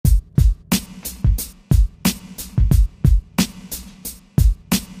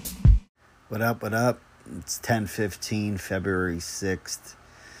What up, what up? It's 10:15, February 6th.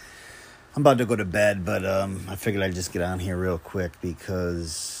 I'm about to go to bed, but I figured I'd just get on here real quick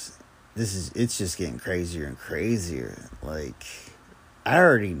because it's just getting crazier and crazier. Like, I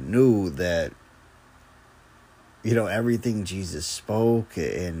already knew that, everything Jesus spoke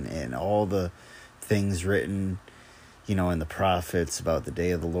and all the things written, in the prophets about the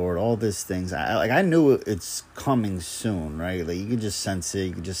day of the Lord, all these things. I knew it's coming soon, right? Like, you could just sense it.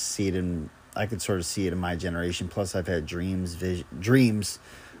 You could just see it I could sort of see it in my generation. Plus, I've had dreams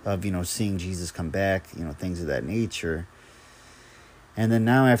of, seeing Jesus come back, things of that nature. And then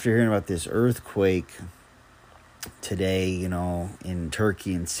now, after hearing about this earthquake today, in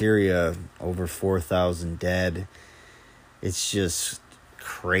Turkey and Syria, over 4,000 dead, it's just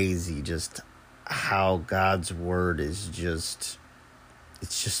crazy just how God's word is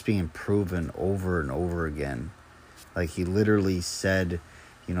it's just being proven over and over again. Like, he literally said,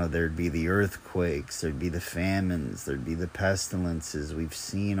 there'd be the earthquakes, there'd be the famines, there'd be the pestilences. We've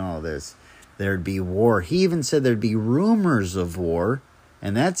seen all this. There'd be war. He even said there'd be rumors of war.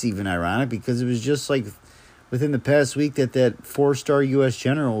 And that's even ironic because it was just like within the past week that 4-star U.S.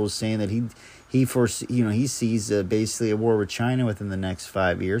 general was saying that he sees basically a war with China within the next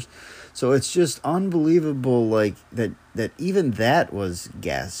 5 years. So it's just unbelievable, like that even that was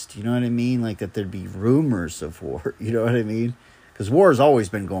guessed. You know what I mean? Like that there'd be rumors of war. You know what I mean? Because war has always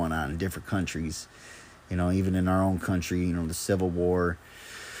been going on in different countries, even in our own country, the Civil War.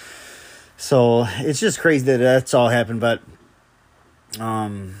 So it's just crazy that that's all happened, but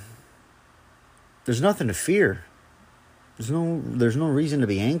there's nothing to fear. There's no reason to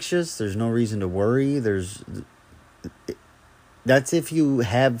be anxious. There's no reason to worry. That's if you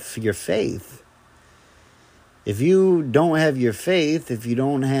have your faith. If you don't have your faith, if you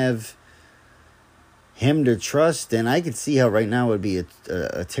don't have him to trust, then I could see how right now would be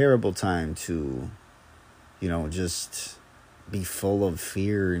a terrible time to, just be full of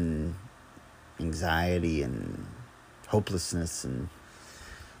fear and anxiety and hopelessness, and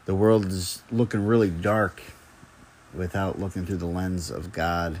the world is looking really dark without looking through the lens of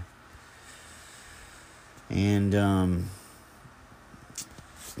God. And I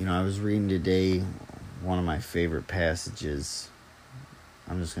was reading today one of my favorite passages.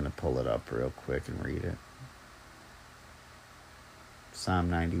 I'm just going to pull it up real quick and read it. Psalm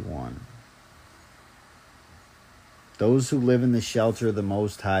 91. Those who live in the shelter of the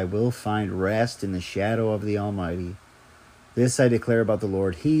Most High will find rest in the shadow of the Almighty. This I declare about the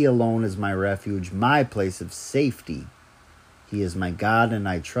Lord. He alone is my refuge, my place of safety. He is my God, and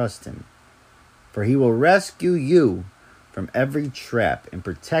I trust him. For he will rescue you from every trap and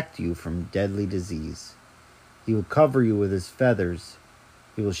protect you from deadly disease. He will cover you with his feathers.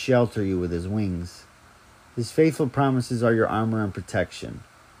 He will shelter you with his wings. His faithful promises are your armor and protection.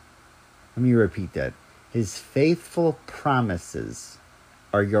 Let me repeat that. His faithful promises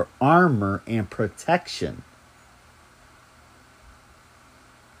are your armor and protection.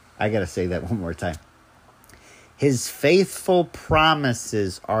 I got to say that one more time. His faithful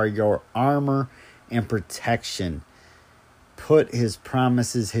promises are your armor and protection. Put his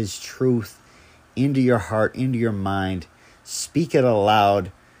promises, his truth into your heart, into your mind. Speak it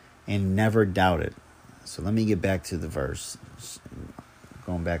aloud and never doubt it. So let me get back to the verse.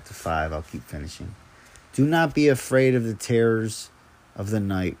 Going back to 5, I'll keep finishing. Do not be afraid of the terrors of the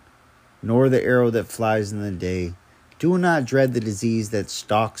night, nor the arrow that flies in the day. Do not dread the disease that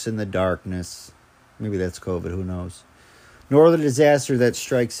stalks in the darkness. Maybe that's COVID, who knows. Nor the disaster that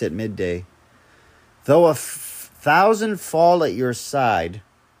strikes at midday. Though 1,000 fall at your side,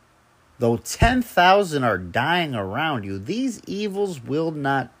 though 10,000 are dying around you, these evils will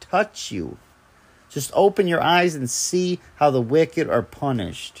not touch you. Just open your eyes and see how the wicked are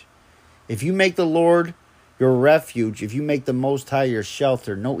punished. If you make the Lord your refuge, if you make the Most High your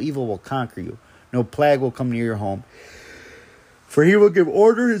shelter, no evil will conquer you. No plague will come near your home. For he will give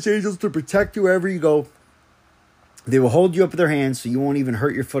order his angels to protect you wherever you go. They will hold you up with their hands so you won't even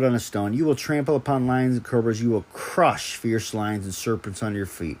hurt your foot on a stone. You will trample upon lions and cobras. You will crush fierce lions and serpents under your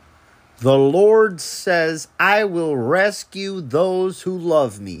feet. The Lord says, I will rescue those who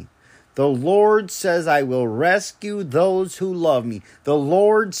love me. The Lord says, I will rescue those who love me. The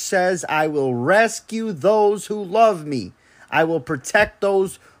Lord says, I will rescue those who love me. I will protect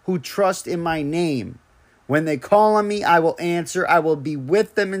those who trust in my name. When they call on me, I will answer. I will be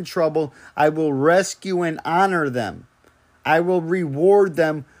with them in trouble. I will rescue and honor them. I will reward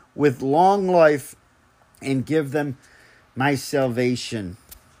them with long life and give them my salvation.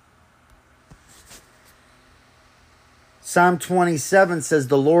 Psalm 27 says,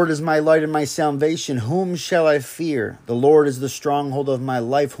 the Lord is my light and my salvation. Whom shall I fear? The Lord is the stronghold of my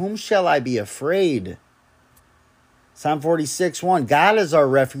life. Whom shall I be afraid? Psalm 46:1, God is our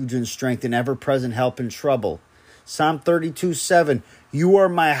refuge and strength and ever-present help in trouble. Psalm 32:7, you are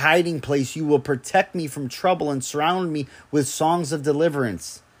my hiding place. You will protect me from trouble and surround me with songs of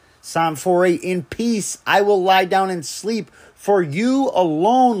deliverance. Psalm 4:8, in peace I will lie down and sleep. For you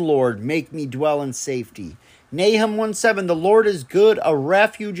alone, Lord, make me dwell in safety. Nahum 1:7, the Lord is good, a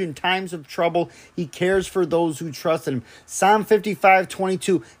refuge in times of trouble. He cares for those who trust in him. Psalm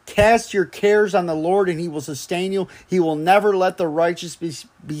 55:22, cast your cares on the Lord and he will sustain you. He will never let the righteous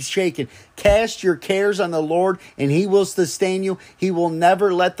be shaken. Cast your cares on the Lord and he will sustain you. He will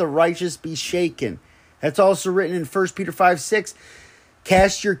never let the righteous be shaken. That's also written in 1 Peter 5:6.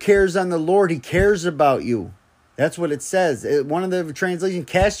 Cast your cares on the Lord. He cares about you. That's what it says. One of the translations,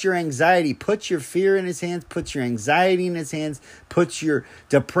 cast your anxiety. Put your fear in his hands. Put your anxiety in his hands. Put your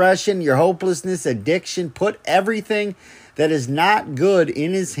depression, your hopelessness, addiction. Put everything that is not good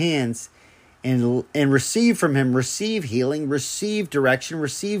in his hands and receive from him. Receive healing. Receive direction.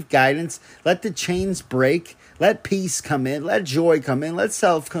 Receive guidance. Let the chains break. Let peace come in. Let joy come in. Let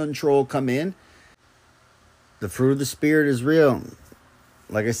self-control come in. The fruit of the Spirit is real.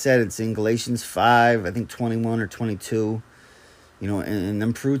 Like I said, it's in Galatians 5, I think 21 or 22. You know, and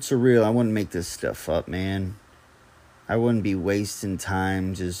them fruits are real. I wouldn't make this stuff up, man. I wouldn't be wasting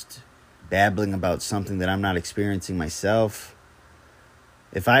time just babbling about something that I'm not experiencing myself.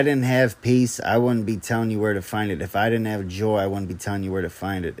 If I didn't have peace, I wouldn't be telling you where to find it. If I didn't have joy, I wouldn't be telling you where to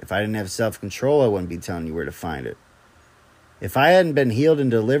find it. If I didn't have self-control, I wouldn't be telling you where to find it. If I hadn't been healed and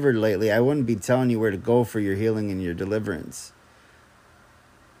delivered lately, I wouldn't be telling you where to go for your healing and your deliverance.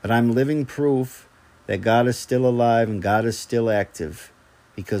 But I'm living proof that God is still alive and God is still active,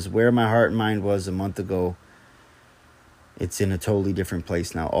 because where my heart and mind was a month ago, it's in a totally different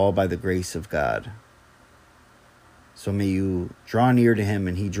place now, all by the grace of God. So may you draw near to him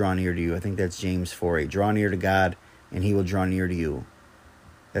and he draw near to you. I think that's James 4:8. Draw near to God and he will draw near to you.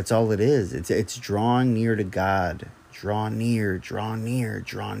 That's all it is. It's drawing near to God. Draw near, draw near,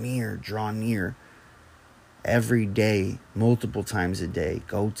 draw near, draw near. Every day, multiple times a day,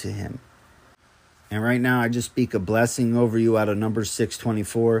 go to him. And right now, I just speak a blessing over you out of Numbers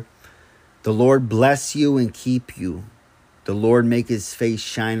 6:24. The Lord bless you and keep you. The Lord make his face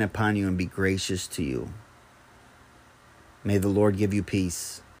shine upon you and be gracious to you. May the Lord give you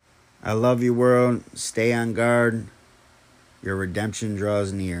peace. I love you, world. Stay on guard. Your redemption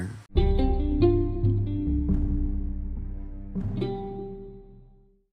draws near.